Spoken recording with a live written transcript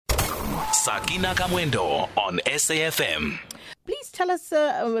Sakina Kamwendo on SAFM. Please tell us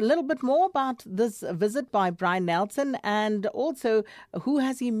a little bit more about this visit by Brian Nelson, and also who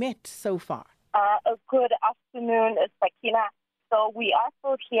has he met so far? Good afternoon, Sakina. So we are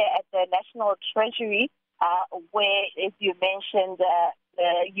still here at the National Treasury, where, as you mentioned,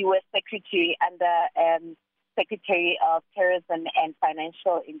 the U.S. Secretary and the Secretary of Terrorism and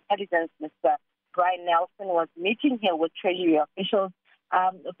Financial Intelligence, Mr. Brian Nelson, was meeting here with Treasury officials.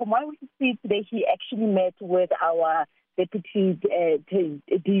 From what we can see today, he actually met with our Deputy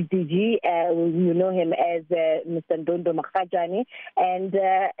DDG, you know him as Mr. Ndondo Makhajani, and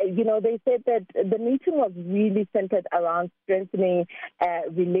they said that the meeting was really centered around strengthening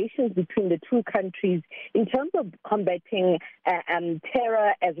relations between the two countries in terms of combating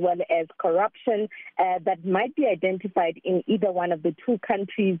terror as well as corruption that might be identified in either one of the two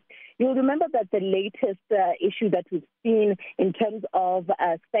countries. You'll remember that the latest issue that we've seen in terms of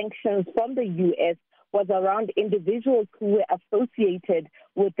sanctions from the U.S. was around individuals who were associated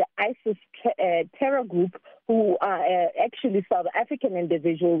with the ISIS terror group, who are actually South African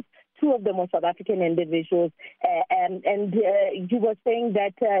individuals. Two of them were South African individuals, and he was saying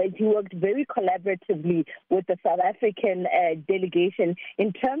that he worked very collaboratively with the South African delegation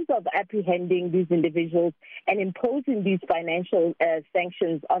in terms of apprehending these individuals and imposing these financial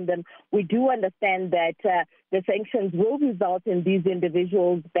sanctions on them. We do understand that the sanctions will result in these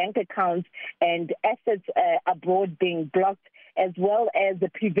individuals' bank accounts and assets abroad being blocked, as well as the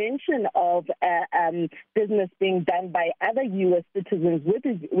prevention of business being done by other U.S. citizens with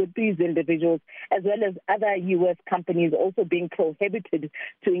these individuals, as well as other U.S. companies also being prohibited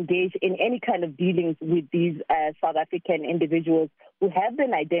to engage in any kind of dealings with these South African individuals who have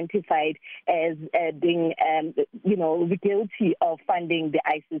been identified as being, guilty of funding the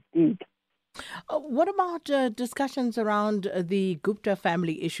ISIS group. What about discussions around the Gupta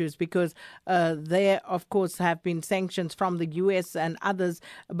family issues? Because there, of course, have been sanctions from the U.S. and others.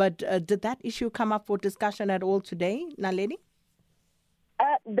 But did that issue come up for discussion at all today, Naledi?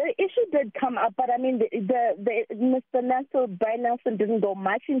 The issue did come up, but I mean, Mr. Nelson, Brian Nelson didn't go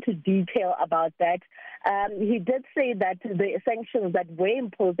much into detail about that. He did say that the sanctions that were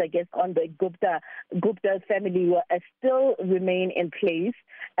imposed, I guess, on the Gupta family still remain in place.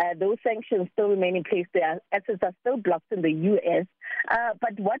 Those sanctions still remain in place. Their assets are still blocked in the U.S.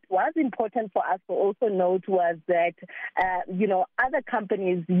 But what was important for us to also note was that, other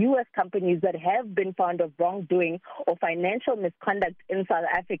companies, U.S. companies that have been found of wrongdoing or financial misconduct in South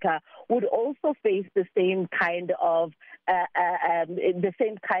Africa would also face the same kind of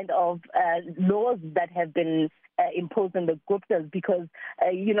laws that have been imposed on the Guptas, because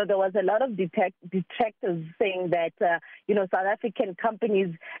there was a lot of detractors saying that South African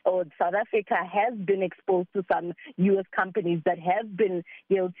companies or South Africa has been exposed to some U.S. companies that have been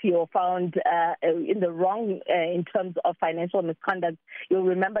guilty or found in the wrong in terms of financial misconduct. You'll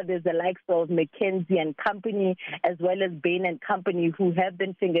remember there's the likes of McKinsey and Company, as well as Bain and Company, who have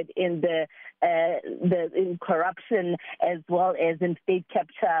been fingered in in corruption as well as in state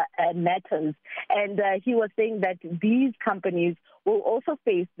capture matters. And he was saying that these companies will also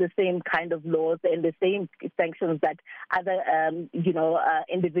face the same kind of laws and the same sanctions that other,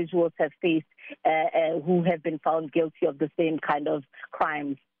 individuals have faced who have been found guilty of the same kind of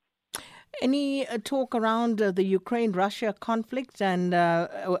crimes. Any talk around the Ukraine-Russia conflict and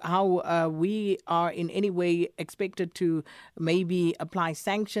how we are in any way expected to maybe apply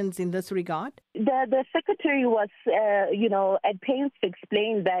sanctions in this regard? The secretary was, at pains to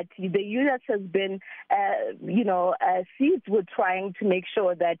explain that the U.S. has been, seized with trying to make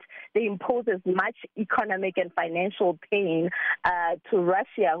sure that they impose as much economic and financial pain to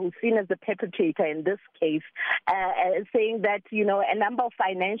Russia, who's seen as the perpetrator in this case, saying that, a number of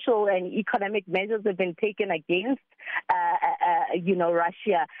financial and economic measures have been taken against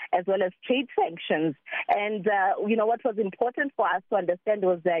Russia, as well as trade sanctions. And, what was important for us to understand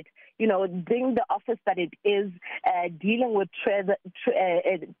was that, being the office that it is, dealing with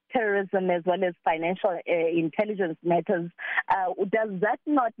terrorism as well as financial intelligence matters, does that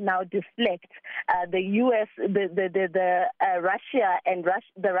not now deflect the U.S., the Russia and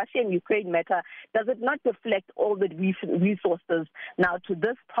the Russia and Ukraine matter? Does it not deflect all the resources now to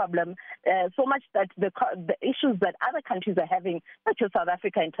this problem, so much that the issues that other countries are having, such as South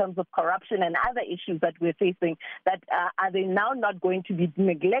Africa, in terms of corruption and other issues that we're facing, that are they now not going to be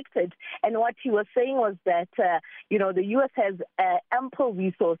neglected? And what he was saying was that, the U.S. has ample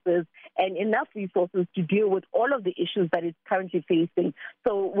resources and enough resources to deal with all of the issues that it's currently facing.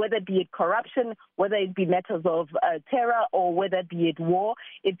 So whether it be corruption, whether it be matters of terror, or whether it be war,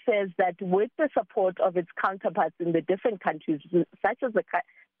 it says that with the support of its counterparts in the different countries, such as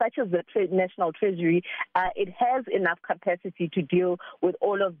such as the National Treasury, it has enough capacity to deal with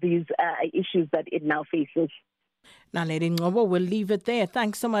all of these issues that it now faces. Naledi Ngcobo, we'll leave it there.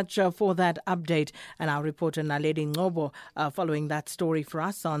 Thanks so much for that update. And our reporter Naledi Ngcobo following that story for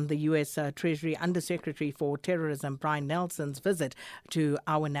us on the U.S. Treasury Undersecretary for Terrorism, Brian Nelson's visit to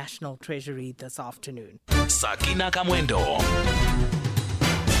our National Treasury this afternoon. Sakina Kamwendo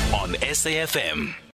on SAFM.